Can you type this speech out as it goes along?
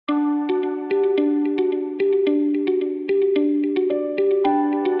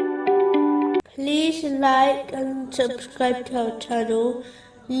Please like and subscribe to our channel.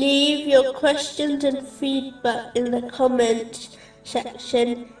 Leave your questions and feedback in the comments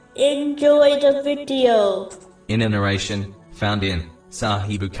section. Enjoy the video. In a narration found in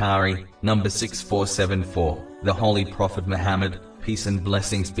Sahih Bukhari, number 6474, the Holy Prophet Muhammad, peace and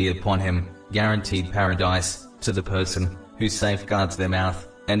blessings be upon him, guaranteed paradise to the person who safeguards their mouth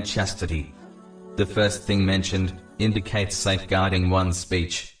and chastity. The first thing mentioned indicates safeguarding one's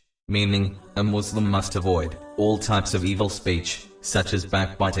speech, meaning a Muslim must avoid all types of evil speech, such as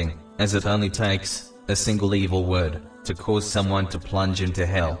backbiting, as it only takes a single evil word to cause someone to plunge into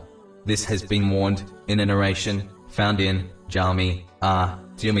hell. This has been warned in a narration found in Jami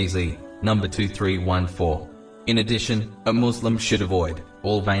Tirmizi, number 2314. In addition, a Muslim should avoid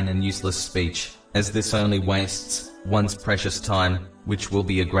all vain and useless speech, as this only wastes one's precious time, which will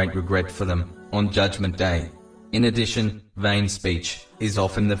be a great regret for them on Judgment Day. In addition, vain speech is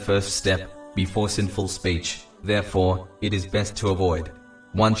often the first step before sinful speech, therefore, it is best to avoid.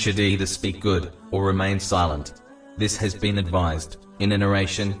 One should either speak good or remain silent. This has been advised in a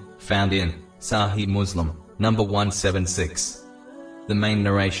narration found in Sahih Muslim, number 176. The main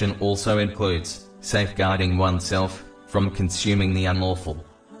narration also includes safeguarding oneself from consuming the unlawful.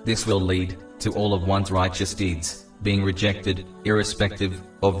 This will lead to all of one's righteous deeds being rejected, irrespective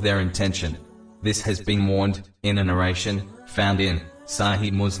of their intention. This has been warned in a narration found in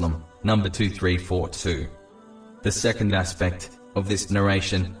Sahih Muslim, number 2342. The second aspect of this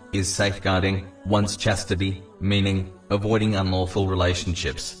narration is safeguarding one's chastity, meaning avoiding unlawful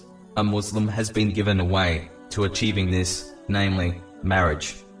relationships. A Muslim has been given a way to achieving this, namely,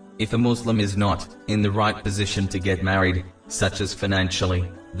 marriage. If a Muslim is not in the right position to get married, such as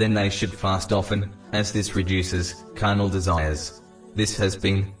financially, then they should fast often, as this reduces carnal desires. This has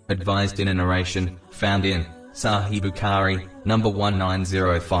been advised in a narration found in Sahih Bukhari, number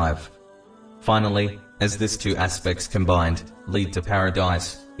 1905. Finally, as these two aspects combined lead to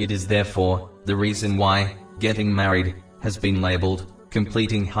paradise, it is therefore the reason why getting married has been labeled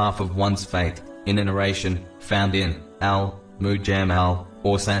completing half of one's faith, in a narration found in Al-Mujam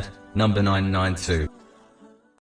al-Awsat, number 992.